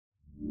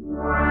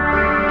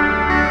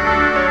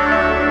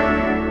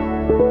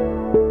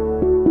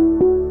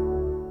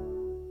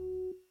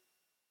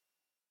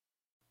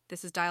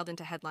This is dialed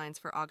into headlines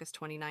for August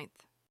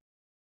 29th.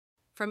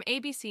 From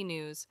ABC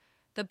News,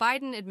 the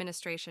Biden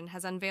administration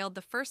has unveiled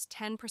the first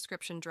 10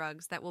 prescription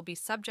drugs that will be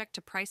subject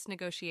to price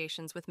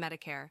negotiations with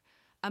Medicare,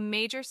 a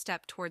major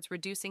step towards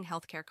reducing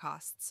healthcare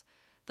costs.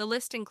 The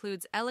list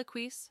includes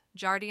Eliquis,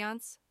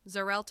 Jardiance,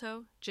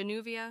 Xarelto,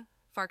 Januvia,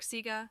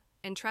 Farxiga,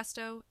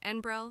 Entresto,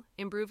 Enbrel,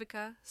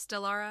 Imbruvica,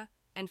 Stelara,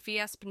 and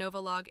Fiesp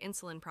Novolog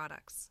insulin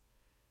products.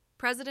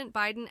 President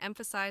Biden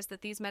emphasized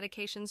that these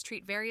medications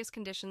treat various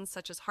conditions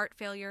such as heart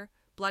failure,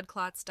 blood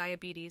clots,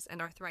 diabetes,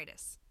 and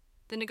arthritis.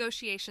 The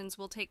negotiations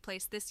will take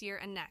place this year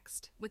and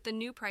next, with the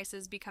new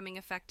prices becoming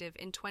effective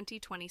in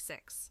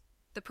 2026.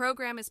 The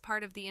program is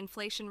part of the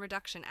Inflation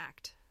Reduction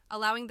Act,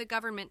 allowing the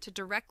government to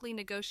directly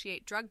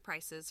negotiate drug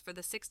prices for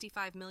the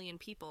 65 million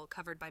people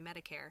covered by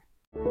Medicare.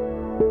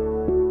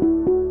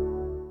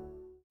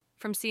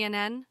 From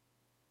CNN,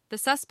 the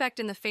suspect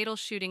in the fatal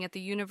shooting at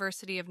the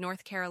University of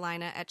North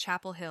Carolina at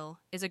Chapel Hill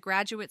is a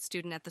graduate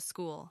student at the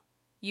school,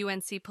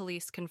 UNC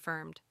police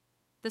confirmed.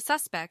 The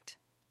suspect,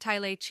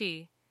 Tailei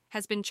Chi,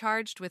 has been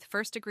charged with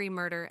first-degree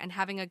murder and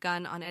having a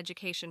gun on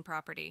education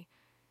property.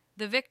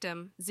 The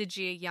victim,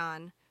 Zijie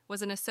Yan,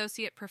 was an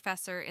associate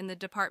professor in the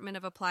Department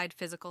of Applied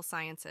Physical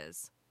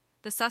Sciences.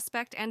 The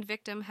suspect and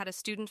victim had a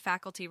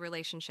student-faculty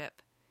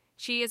relationship.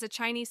 Chi is a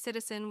Chinese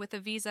citizen with a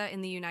visa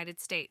in the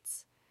United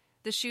States.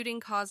 The shooting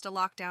caused a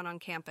lockdown on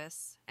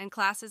campus, and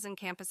classes and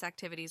campus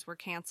activities were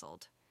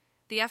canceled.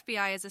 The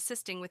FBI is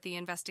assisting with the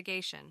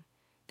investigation.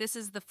 This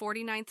is the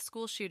 49th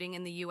school shooting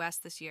in the U.S.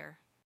 this year.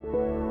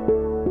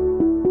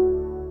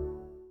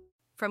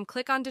 From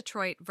Click on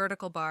Detroit,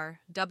 Vertical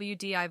Bar,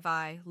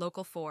 WDIV,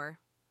 Local 4.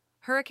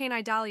 Hurricane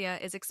Idalia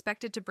is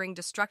expected to bring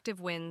destructive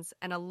winds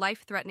and a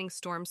life-threatening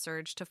storm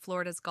surge to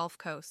Florida's Gulf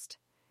Coast.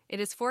 It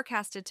is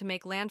forecasted to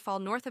make landfall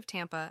north of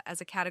Tampa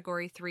as a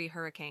Category 3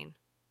 hurricane.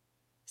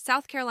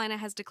 South Carolina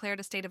has declared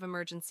a state of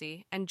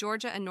emergency, and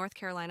Georgia and North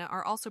Carolina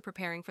are also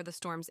preparing for the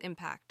storm's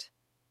impact.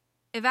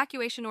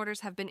 Evacuation orders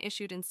have been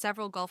issued in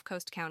several Gulf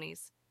Coast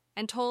counties,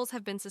 and tolls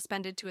have been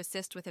suspended to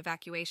assist with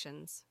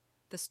evacuations.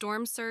 The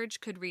storm surge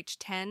could reach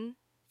 10,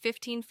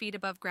 15 feet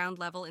above ground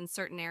level in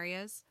certain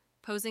areas,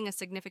 posing a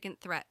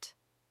significant threat.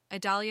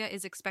 Idalia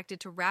is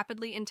expected to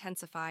rapidly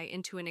intensify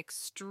into an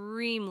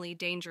extremely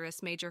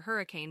dangerous major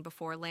hurricane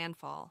before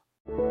landfall.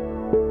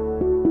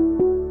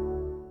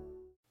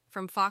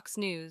 From Fox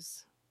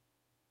News,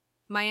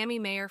 Miami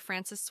Mayor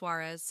Francis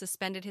Suarez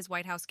suspended his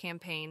White House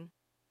campaign,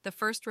 the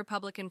first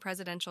Republican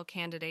presidential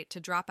candidate to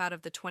drop out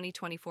of the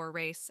 2024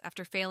 race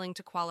after failing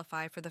to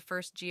qualify for the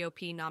first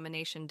GOP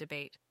nomination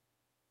debate.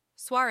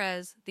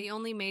 Suarez, the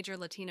only major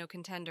Latino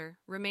contender,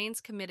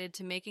 remains committed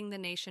to making the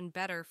nation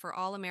better for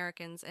all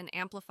Americans and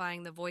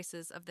amplifying the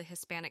voices of the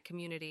Hispanic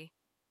community.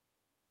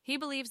 He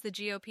believes the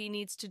GOP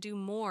needs to do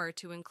more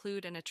to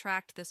include and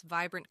attract this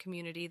vibrant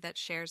community that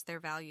shares their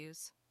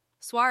values.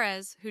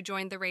 Suarez, who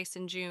joined the race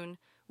in June,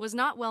 was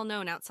not well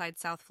known outside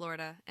South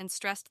Florida and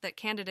stressed that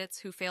candidates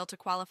who fail to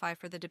qualify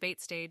for the debate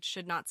stage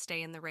should not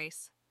stay in the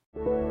race.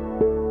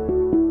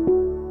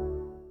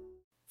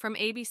 From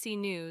ABC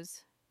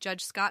News,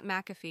 Judge Scott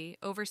McAfee,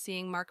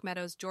 overseeing Mark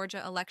Meadows'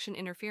 Georgia election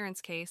interference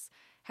case,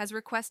 has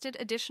requested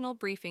additional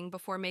briefing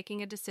before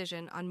making a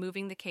decision on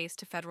moving the case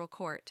to federal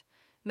court.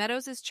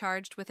 Meadows is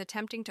charged with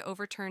attempting to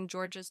overturn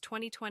Georgia's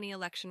 2020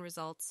 election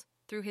results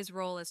through his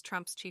role as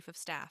Trump's chief of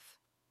staff.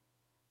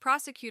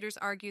 Prosecutors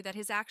argue that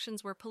his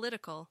actions were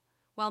political,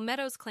 while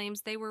Meadows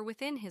claims they were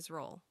within his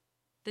role.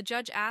 The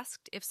judge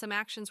asked if some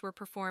actions were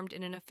performed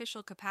in an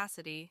official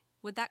capacity,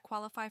 would that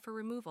qualify for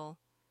removal?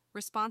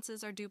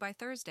 Responses are due by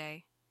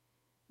Thursday.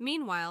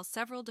 Meanwhile,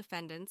 several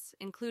defendants,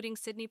 including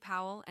Sidney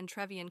Powell and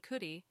Trevian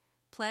Kutti,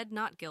 pled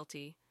not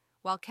guilty,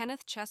 while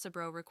Kenneth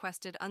Chesebro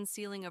requested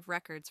unsealing of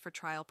records for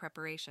trial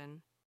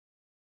preparation.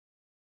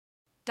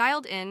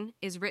 Dialed In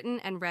is written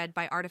and read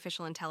by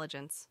artificial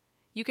intelligence.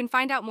 You can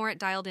find out more at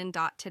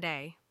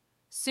dialedin.today.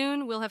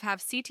 Soon, we'll have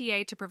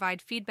CTA to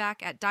provide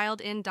feedback at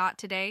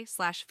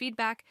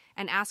dialedin.today/feedback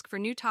and ask for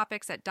new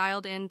topics at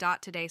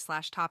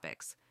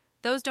dialedin.today/topics.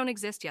 Those don't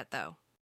exist yet, though.